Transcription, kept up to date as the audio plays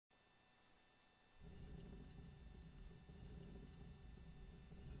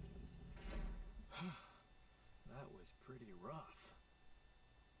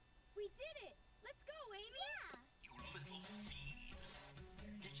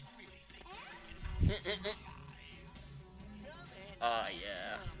Ah,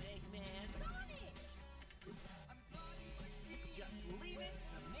 yeah.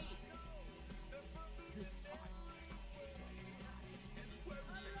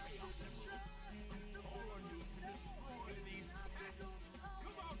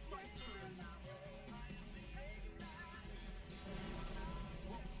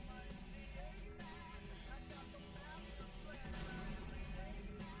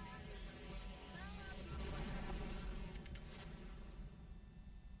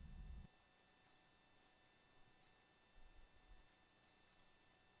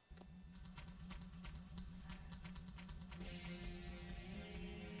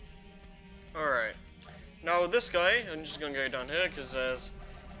 Alright. Now with this guy, I'm just gonna go down here because there's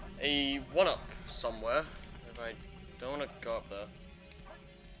a 1-up somewhere. If I don't want to go up there.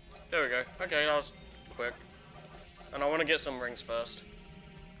 There we go. Okay, that was quick. And I want to get some rings first.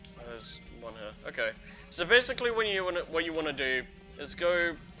 There's one here. Okay. So basically what you want to do is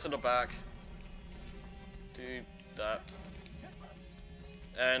go to the back. Do that.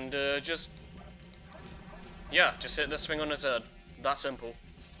 And just hit this thing on his head. That simple.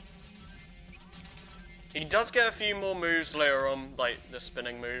 He does get a few more moves later on, like the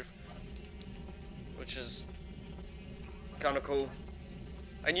spinning move, which is kind of cool.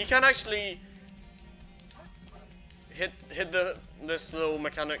 And you can actually hit this little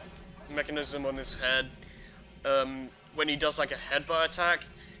mechanism on his head when he does like a headbutt attack.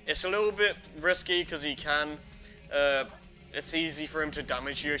 It's a little bit risky because he can. It's easy for him to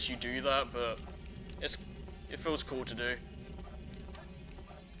damage you if you do that, but it feels cool to do.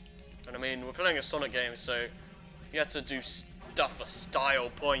 And I mean, we're playing a Sonic game, so you have to do stuff for style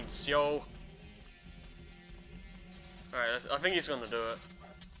points, yo. Alright, I think he's gonna do it.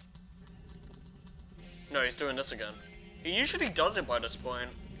 No, he's doing this again. He usually does it by this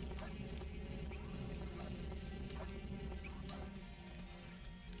point.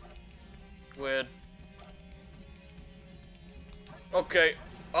 Weird. Okay.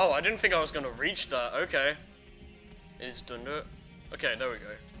 Oh, I didn't think I was gonna reach that. Okay. He's done it. Okay, there we go.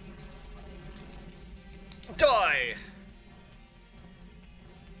 Die!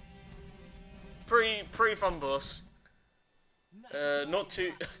 Pretty fun boss. Not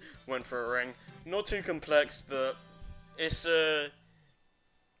too went for a ring. Not too complex, but it's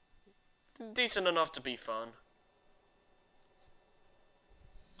decent enough to be fun.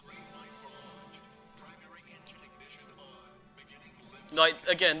 Like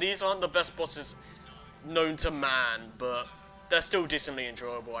again, these aren't the best bosses known to man, but they're still decently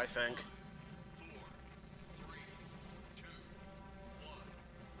enjoyable, I think.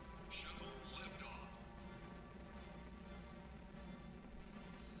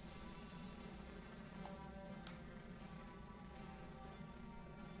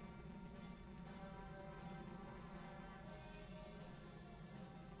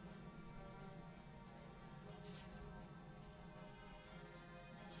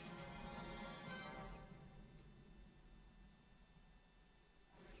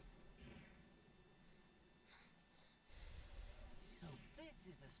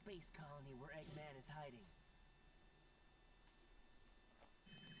 This is the space colony where Eggman is hiding.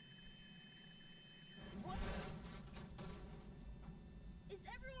 What? Is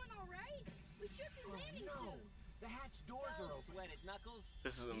everyone alright? We should be landing soon. The hatch doors are open. Sweat it, Knuckles.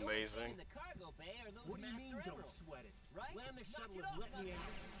 This is amazing. In the cargo bay are those what do you mean, master don't emeralds, sweat it? right? Land the shuttle Knock and it let me off, in.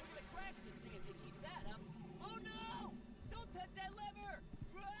 Knuckles. We're gonna crash this thing if you keep that up. Oh no! Don't touch that lever!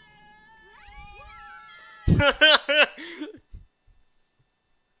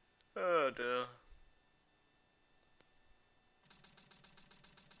 Oh dear.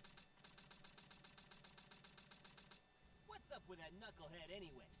 What's up with that knucklehead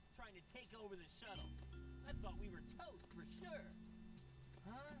anyway? Trying to take over the shuttle. I thought we were toast for sure.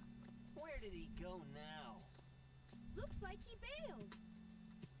 Huh? Where did he go now? Looks like he bailed.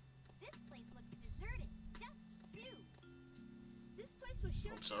 This place looks deserted. Dust, too. This place was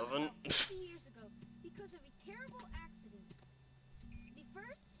shut down Observant. about 50 years ago because of a terrible accident. The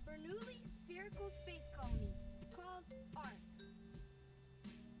first Bernoulli spherical space colony, called ARC.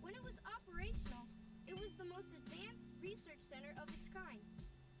 When it was operational, it was the most advanced research center of its kind.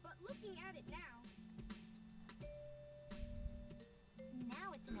 But looking at it now...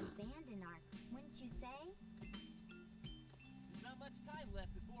 Now it's an abandoned ARC, wouldn't you say? There's not much time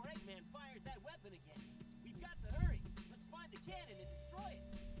left before Eggman fires that weapon again. We've got to hurry. Let's find the cannon and destroy it.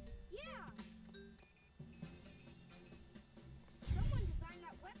 Yeah! Someone designed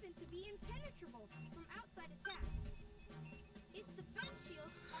that weapon to be impenetrable from outside attack. Its defense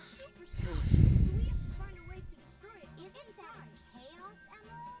shields are super strong, so we have to find a way to destroy it Isn't that inside. Chaos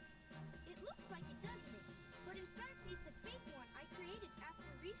Emerald? It looks like it does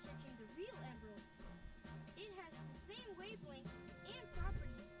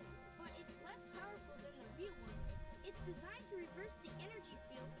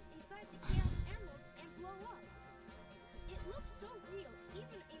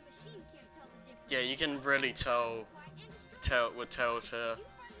yeah, you can really tell with Tails here,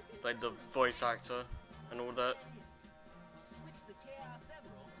 like the voice actor and all that. We switch the Chaos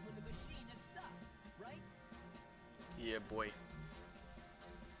Emeralds when the machine is stopped, right? Yeah, boy.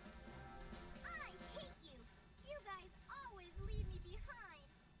 I hate you. You guys always leave me behind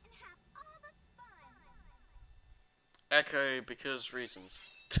and have all the fun. Echo because reasons.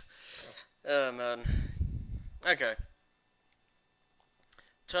 Oh man. Okay.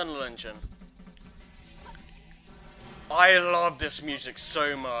 Tunnel Engine. I love this music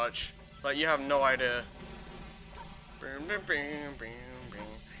so much. Like, you have no idea.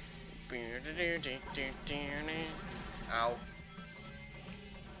 Ow.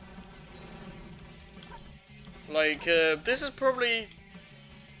 Like, this is probably...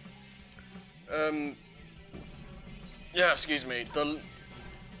 yeah, excuse me.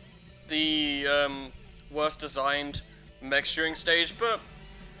 The worst designed mixturing stage, but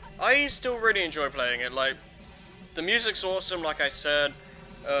I still really enjoy playing it. Like, the music's awesome, like I said.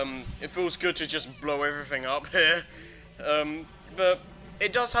 It feels good to just blow everything up here. But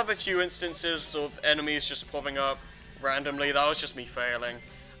it does have a few instances of enemies just popping up randomly. That was just me failing.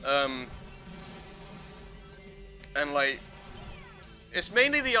 And like, it's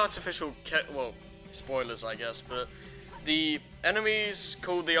mainly the artificial well, spoilers I guess, but the enemies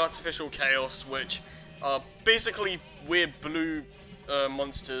called the artificial chaos, which are basically weird blue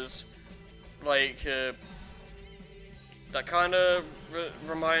monsters, like that kind of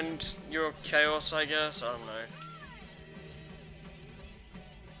remind you of chaos, I guess. I don't know,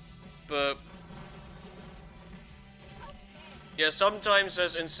 but yeah, sometimes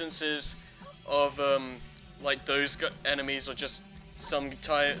there's instances of like those enemies are just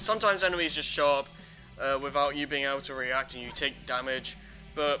sometimes enemies just show up without you being able to react and you take damage.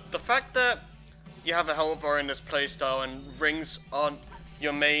 But the fact that you have a health bar in this playstyle and rings aren't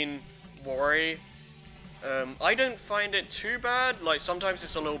your main worry, I don't find it too bad. Like, sometimes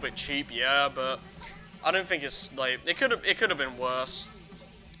it's a little bit cheap, yeah, but I don't think it's like it could have been worse.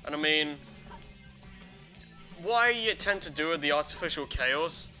 And I mean, what I tend to do with the artificial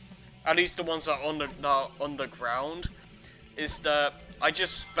chaos, at least the ones that are on the ground, is that I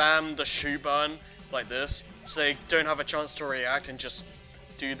just spam the shoot button like this, so they don't have a chance to react, and just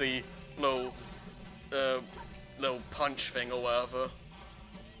do the little punch thing or whatever.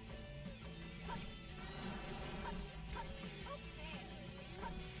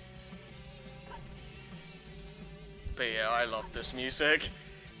 But yeah, I love this music,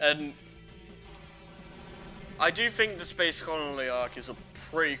 and I do think the Space Colony arc is a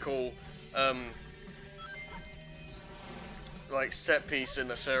pretty cool like set piece in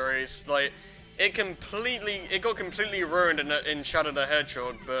the series. Like, it got completely ruined in Shadow the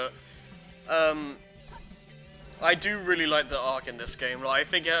Hedgehog, but I do really like the arc in this game. Like, I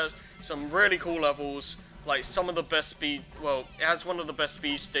think it has some really cool levels, like some of the best speed, well, it has one of the best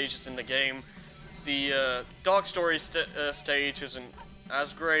speed stages in the game. The Dark Story stage isn't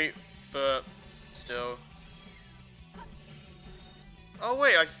as great, but still. Oh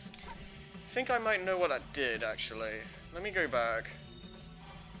wait, I think I might know what I did, actually. Let me go back.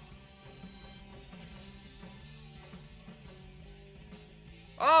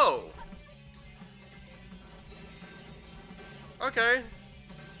 Oh! Okay.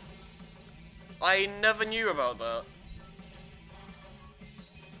 I never knew about that.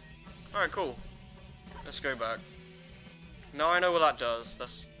 Alright, cool. Let's go back. Now I know what that does.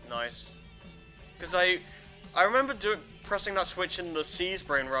 That's nice. Because I remember pressing that switch in the Seas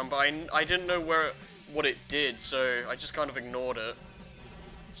Brain run, but I didn't know what it did, so I just kind of ignored it.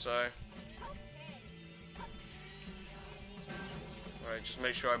 So. Alright, just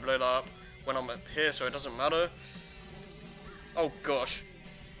make sure I blow that up when I'm up here so it doesn't matter. Oh gosh.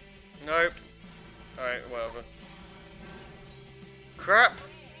 Nope. Alright, whatever. Crap!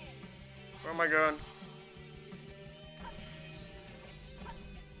 Where am I going?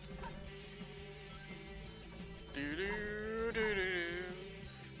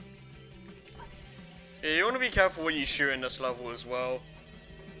 Yeah, you want to be careful what you shoot in this level as well.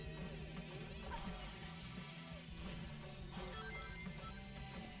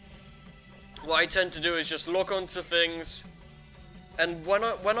 What I tend to do is just lock onto things, and when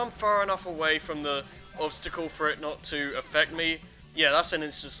I'm far enough away from the obstacle for it not to affect me, yeah, that's an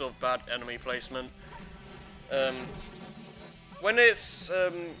instance of bad enemy placement. When it's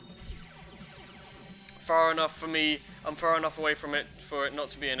far enough for me, I'm far enough away from it for it not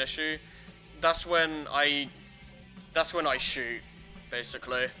to be an issue. That's when I shoot,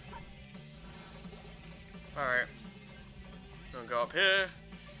 basically. Alright. I'll go up here.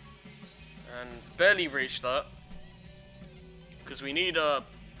 And barely reach that. Because we need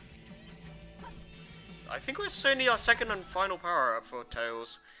I think it's only our second and final power-up for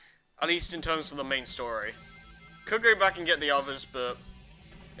Tails. At least in terms of the main story. Could go back and get the others, but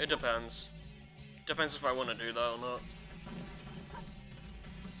it depends. Depends if I want to do that or not.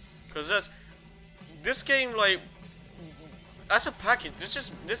 Because this game, like, as a package,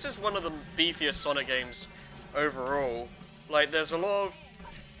 this is one of the beefiest Sonic games overall. Like, there's a lot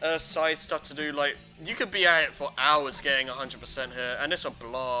of side stuff to do. Like, you could be at it for hours getting 100% here, and it's a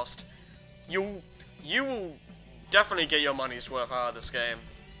blast. You will definitely get your money's worth out of this game.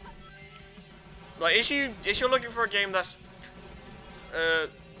 Like, if you're looking for a game that's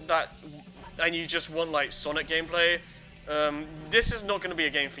and you just want like Sonic gameplay, this is not going to be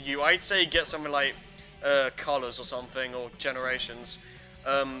a game for you. I'd say get something like Colors or something, or Generations,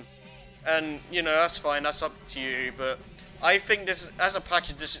 and you know, that's fine. That's up to you. But I think this, as a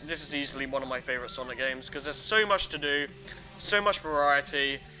package, this is easily one of my favorite Sonic games because there's so much to do, so much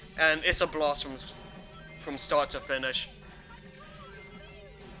variety, and it's a blast from start to finish.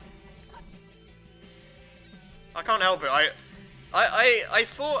 I can't help it. I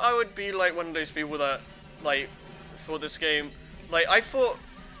thought I would be like one of those people that, like, for this game, like, I thought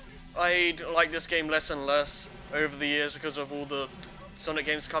I'd like this game less and less over the years because of all the Sonic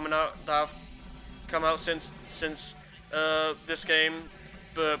games coming out that have come out since this game,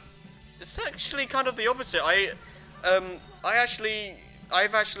 but it's actually kind of the opposite. I actually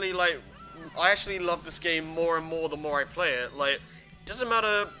love this game more and more the more I play it. Like, it doesn't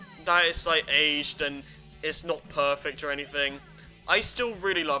matter that it's like aged and it's not perfect or anything. I still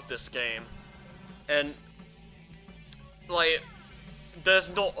really love this game, and like, there's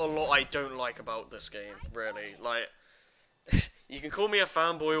not a lot I don't like about this game, really. Like, you can call me a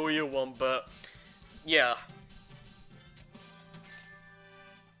fanboy all you want, but yeah.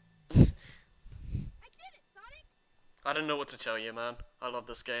 I did it, Sonic! I don't know what to tell you, man. I love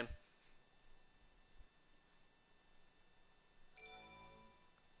this game.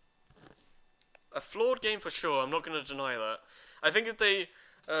 A flawed game for sure, I'm not going to deny that. I think if they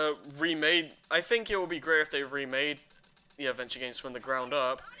I think it would be great if they remade the adventure games from the ground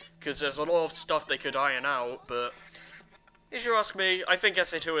up, because there's a lot of stuff they could iron out, but if you ask me, I think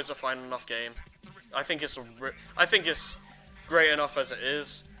SA2 is a fine enough game. I think it's great enough as it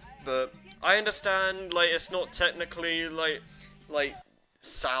is, but I understand, like, it's not technically like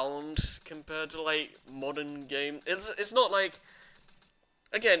sound compared to like modern game. It's not like,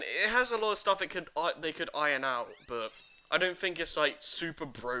 again, it has a lot of stuff they could iron out, but I don't think it's like super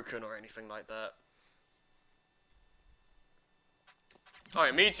broken or anything like that.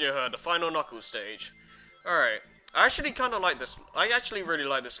 Alright, Meteor Herd, the final Knuckles stage. Alright, I actually kind of like this. I actually really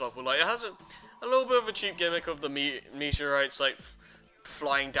like this level. Like, it has a little bit of a cheap gimmick of the meteorites like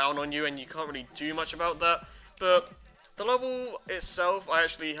flying down on you, and you can't really do much about that. But the level itself, I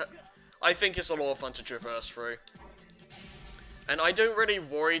think it's a lot of fun to traverse through. And I don't really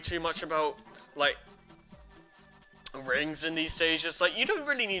worry too much about, like, rings in these stages. Like, you don't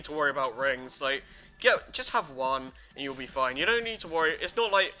really need to worry about rings. Like, just have one and you'll be fine. You don't need to worry. It's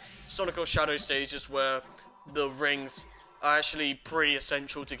not like Sonic or Shadow stages where the rings are actually pretty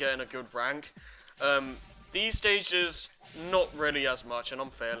essential to getting a good rank. These stages, not really as much, and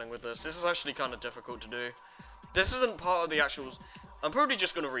I'm failing with this. This is actually kind of difficult to do. This isn't part of the actual... I'm probably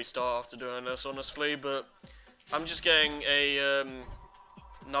just going to restart after doing this, honestly, but I'm just getting a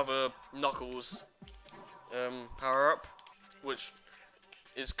another Knuckles power-up, which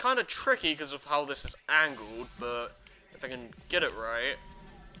is kind of tricky because of how this is angled, but if I can get it right...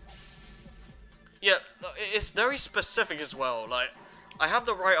 Yeah, it's very specific as well. Like, I have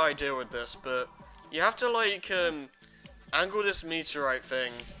the right idea with this, but you have to, like, angle this meteorite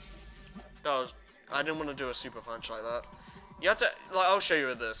thing. I didn't want to do a super punch like that. You have to, like, I'll show you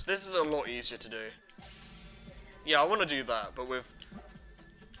with this. This is a lot easier to do. Yeah, I want to do that, but with...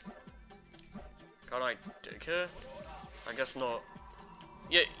 Can I dig here? I guess not.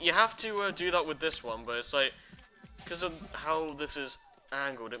 Yeah, you have to do that with this one, but it's like, because of how this is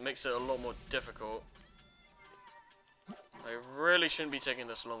angled, it makes it a lot more difficult. I really shouldn't be taking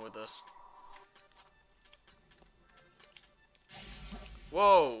this long with this.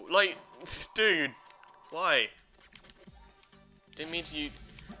 Whoa, like, dude, why? Didn't mean to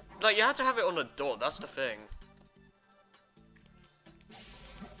like, you had to have it on a dot, that's the thing.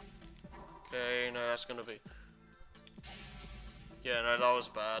 Okay, no, that's gonna be... Yeah, no, that was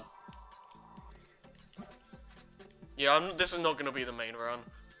bad. Yeah, this is not gonna be the main run.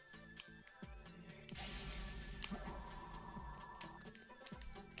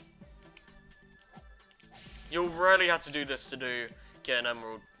 You'll really have to do this to get an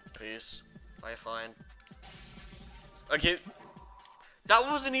emerald piece, I find. Okay, that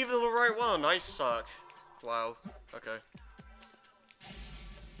wasn't even the right one. I suck. Wow. Okay.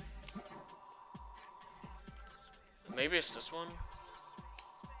 Maybe it's this one?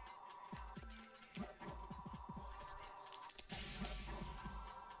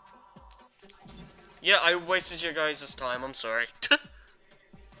 Yeah, I wasted your guys' time, I'm sorry.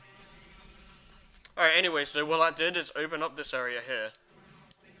 Alright, anyway, so what that did is open up this area here.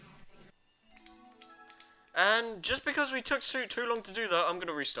 And just because we took too long to do that, I'm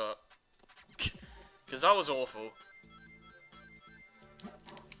gonna restart. Because that was awful.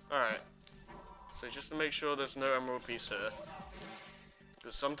 Alright. So just to make sure there's no emerald piece here.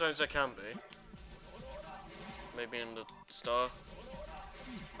 Because sometimes there can be. Maybe in the star.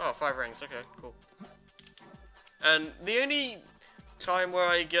 Oh, 5 rings, okay, cool. And the only time where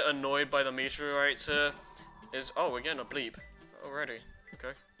I get annoyed by the meteorites here is... Oh, we're getting a bleep already.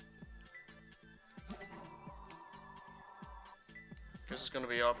 Okay. Guess it's gonna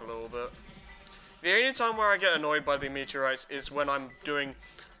be up a little bit. The only time where I get annoyed by the meteorites is when I'm doing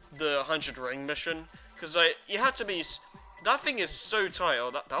the 100 ring mission. Because you had to be... That thing is so tight. Oh,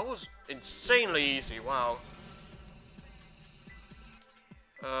 that was insanely easy. Wow.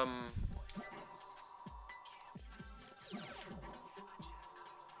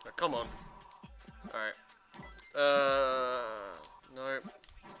 Come on. Alright. Nope.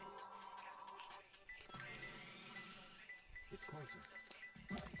 It's closer.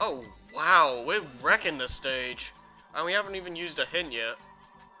 Oh, wow. We're wrecking this stage. And we haven't even used a hint yet.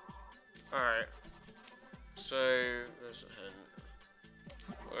 Alright. So, there's a hint.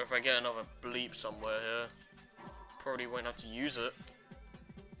 Or if I get another bleep somewhere here, probably won't have to use it.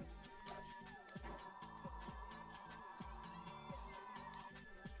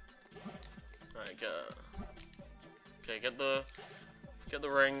 Alright, get the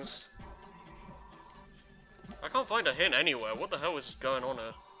rings. I can't find a hint anywhere. What the hell is going on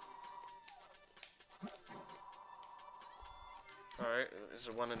here? Alright, is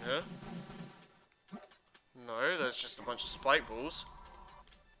there one in here? No, there's just a bunch of spike balls.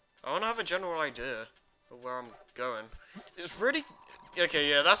 I want to have a general idea of where I'm going. It's really... Okay,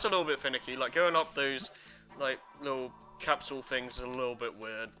 yeah, that's a little bit finicky. Like, going up those, like, little capsule things is a little bit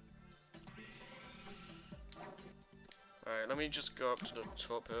weird. Alright, let me just go up to the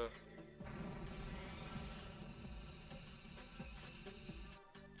top here.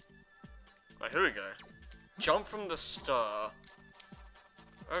 Right, here we go. Jump from the star.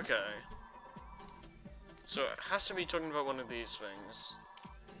 Okay. So it has to be talking about one of these things.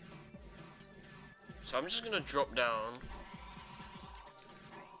 So I'm just gonna drop down.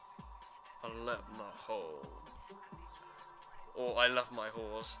 I left my hole. Or I left my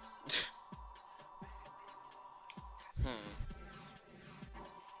horse.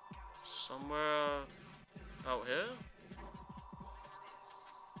 Somewhere out here?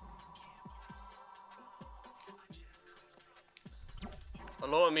 A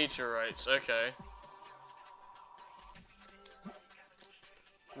lot of meteorites, okay.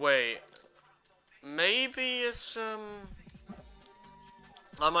 Wait. Maybe it's,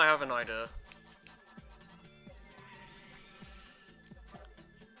 I might have an idea.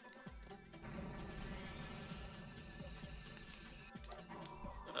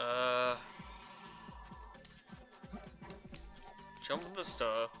 Jump to the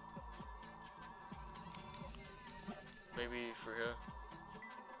star. Maybe for here.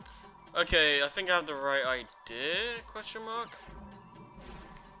 Okay, I think I have the right idea, question mark?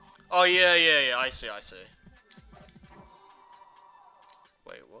 Oh, yeah, I see.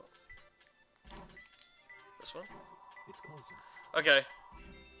 Wait, what? This one? It's closer. Okay.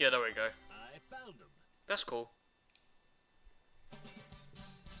 Yeah, there we go. I found them. That's cool.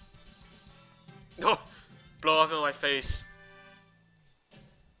 Oh! Blow up in my face.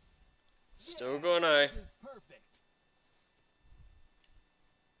 Still going A. This is perfect.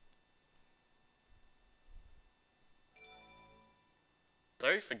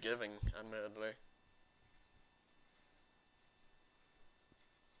 Very forgiving, admittedly.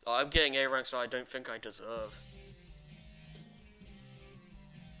 Oh, I'm getting A rank, so I don't think I deserve.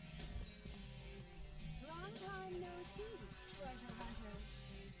 Long time no see, treasure hunter.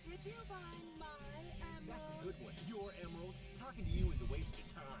 Did you find my emerald? That's a good one. Your emerald. Talking to you is a waste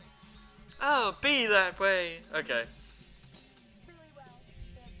of time. Oh, be that way. Okay. Very well.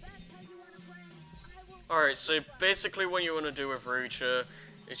 If that's how you want to play, I will. Alright, so basically what you want to do with Rucha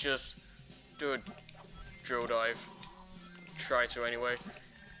is just do a drill dive. Try to anyway.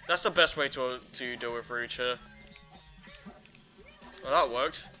 That's the best way to deal with Rucha. Well, that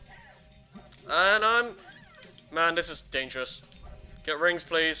worked. And man, this is dangerous. Get rings,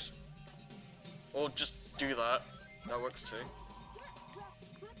 please. Or just do that. That works too.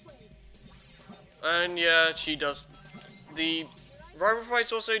 And yeah, she does. The rival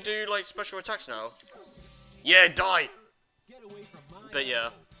fights also do like special attacks now. Yeah, die! Get away from my But yeah,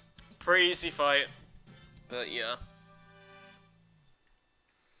 pretty easy fight. But yeah.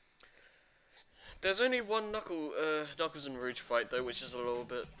 There's only one Knuckles and Rouge fight though, which is a little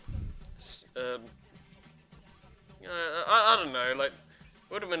bit, I don't know, like,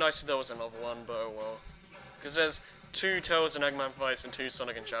 it would have been nice if there was another one, but oh well. Because there's 2 Tails and Eggman fights and 2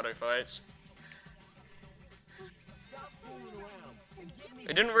 Sonic and Shadow fights. Stop fooling around and give me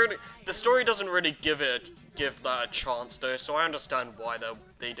It didn't really, the story doesn't really give that a chance though, so I understand why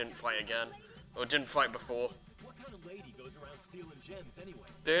they didn't fight again, or didn't fight before. what kind of lady goes around stealing gems anyway?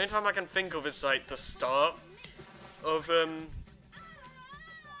 The only time I can think of is like the start of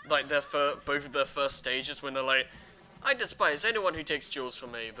like both of their first stages when they're like, I despise anyone who takes jewels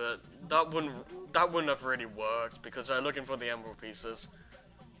from me, but that wouldn't have really worked because they're looking for the emerald pieces.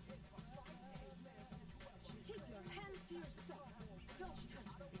 Keep your hands to yourself. Don't touch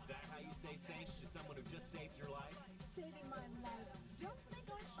me. Is that how you say thanks to someone who just saved your life? Saving my life. Don't think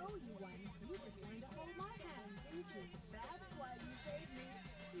I owe you one. You just learned to hold my hand, didn't you? That's why you saved me.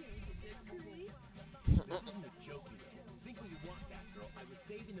 You're such a creep. This isn't a joke, you know. Think what you want, that girl. I was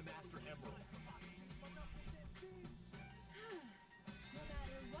saving the Master Emerald. No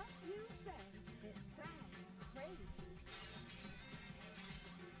matter what you say, it sounds crazy.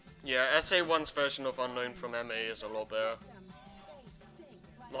 Yeah, SA1's version of Unknown from MA is a lot better. They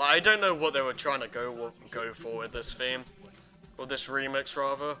stink like Like, I don't know what they were trying to go for with this theme, or this remix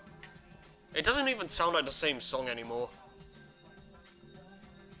rather. It doesn't even sound like the same song anymore.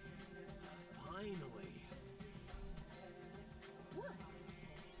 Finally. what?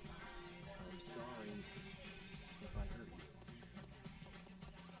 I'm sorry if I hurt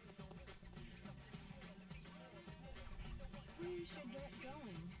you. We should get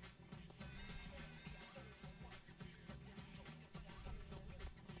going.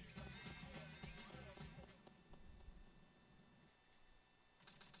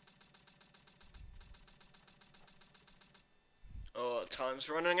 Oh, time's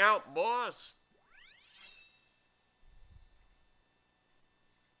running out, boss.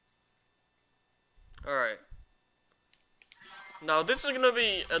 Alright. Now, this is going to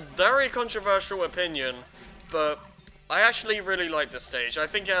be a very controversial opinion, but I actually really like this stage. I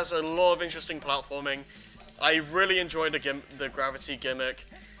think it has a lot of interesting platforming. I really enjoy the gravity gimmick,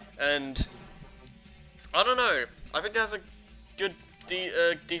 and I don't know. I think there's a good,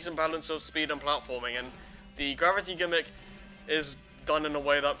 decent balance of speed and platforming, and the gravity gimmick is done in a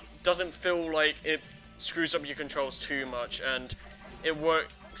way that doesn't feel like it screws up your controls too much, and it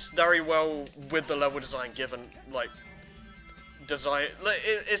works very well with the level design given, like, design,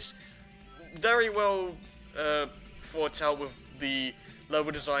 it's very well thought out with the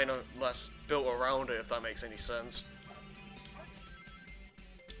level design that's built around it, if that makes any sense.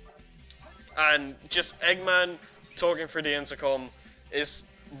 And just Eggman talking through the intercom is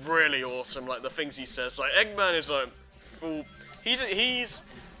really awesome, like the things he says, like Eggman is like full, he's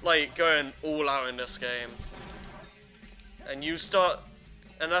like going all out in this game, and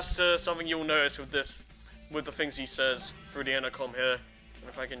that's something you'll notice with the things he says through the intercom here. And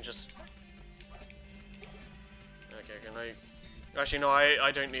if I can just, okay, can I, actually no,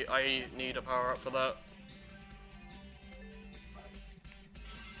 I don't need, I need a power up for that.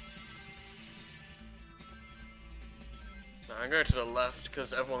 No, I'm going to the left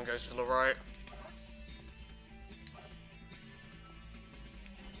because everyone goes to the right.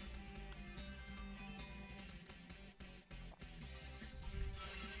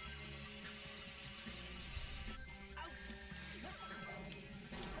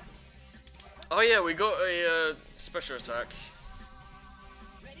 Oh yeah, we got a special attack.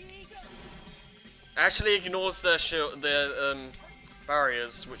 Ready, go! Actually ignores their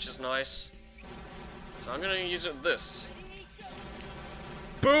barriers, which is nice. So I'm gonna use it with this.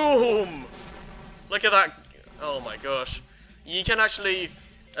 Boom! Look at that! Oh my gosh. You can actually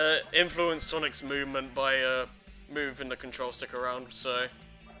influence Sonic's movement by moving the control stick around, so...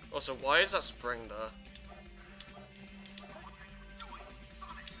 Also, why is that spring there?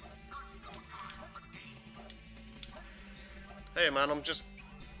 Hey man, I'm just...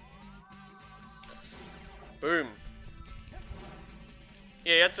 Boom.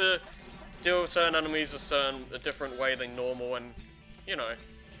 Yeah, you have to deal with certain enemies a different way than normal, and, you know.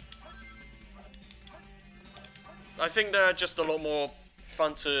 I think they're just a lot more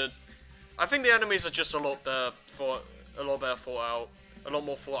fun to... I think the enemies are just a lot better thought out, a lot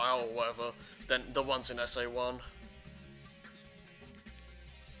more thought out or whatever, than the ones in SA1.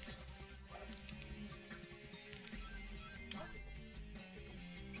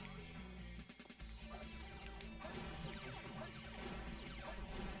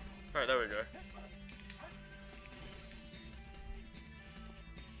 Alright, there we go.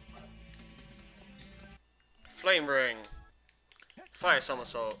 Flame ring. Fire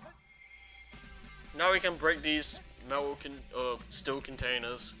somersault. Now we can break these metal steel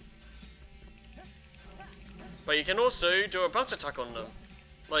containers. But you can also do a bounce attack on them.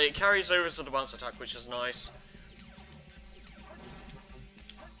 Like, it carries over to the bounce attack, which is nice.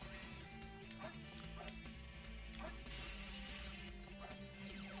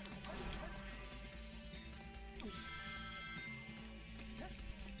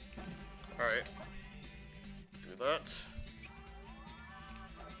 Alright. Do that.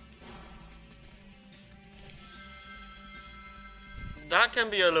 That can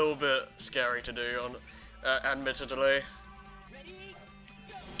be a little bit scary to do, on, admittedly.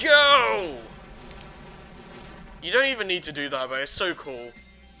 Go! You don't even need to do that, but it's so cool.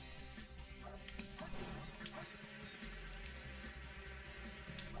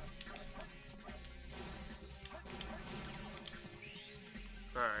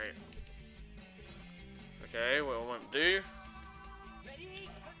 Alright. Okay, what I want to do.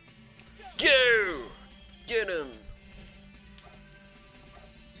 Go! Get him!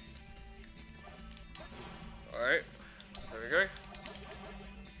 Alright, there we go.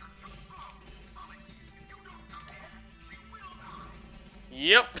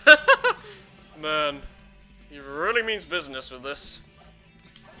 Yep! Man, he really means business with this.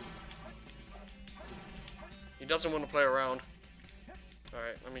 He doesn't want to play around.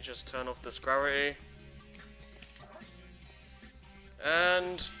 Alright, let me just turn off this gravity.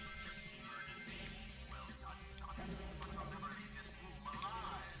 And...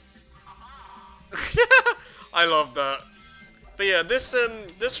 I love that. But yeah, this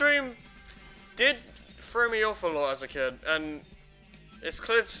room did throw me off a lot as a kid, and it's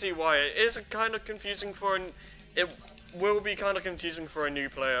clear to see why. It is kind of confusing for it will be kind of confusing for a new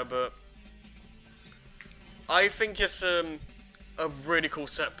player, but I think it's a really cool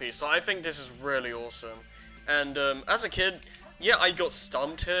set piece. I think this is really awesome. And as a kid, yeah, I got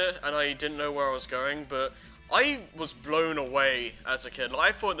stumped here, and I didn't know where I was going, but I was blown away as a kid.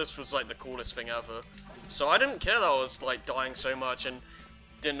 Like, I thought this was like the coolest thing ever. So I didn't care that I was like dying so much and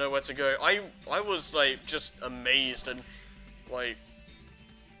didn't know where to go. I was like just amazed and like,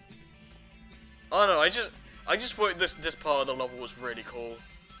 I don't know, I just thought this part of the level was really cool.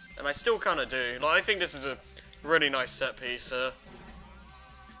 And I still kinda do. Like, I think this is a really nice set piece. Oh,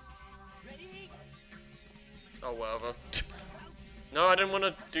 whatever. No, I didn't want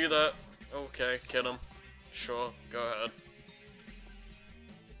to do that. Okay, kill him. Sure, go ahead.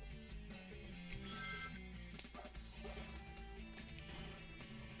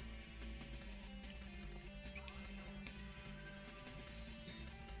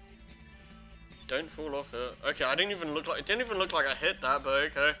 Don't fall off it. Okay, it didn't even look like I hit that, but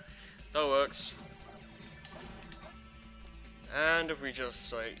okay. That works. And if we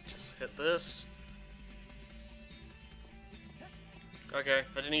just hit this. Okay,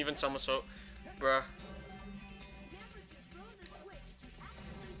 I didn't even somersault. Bruh.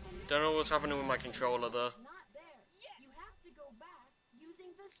 Don't know what's happening with my controller there. Not there. You have to go back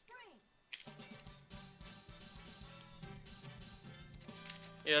using the string.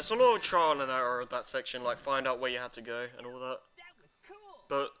 Yeah, it's a lot of trial and error of that section, like find out where you had to go and all that. That was cool.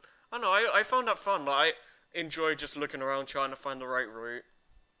 But I don't know, I found that fun. Like, I enjoyed just looking around trying to find the right route.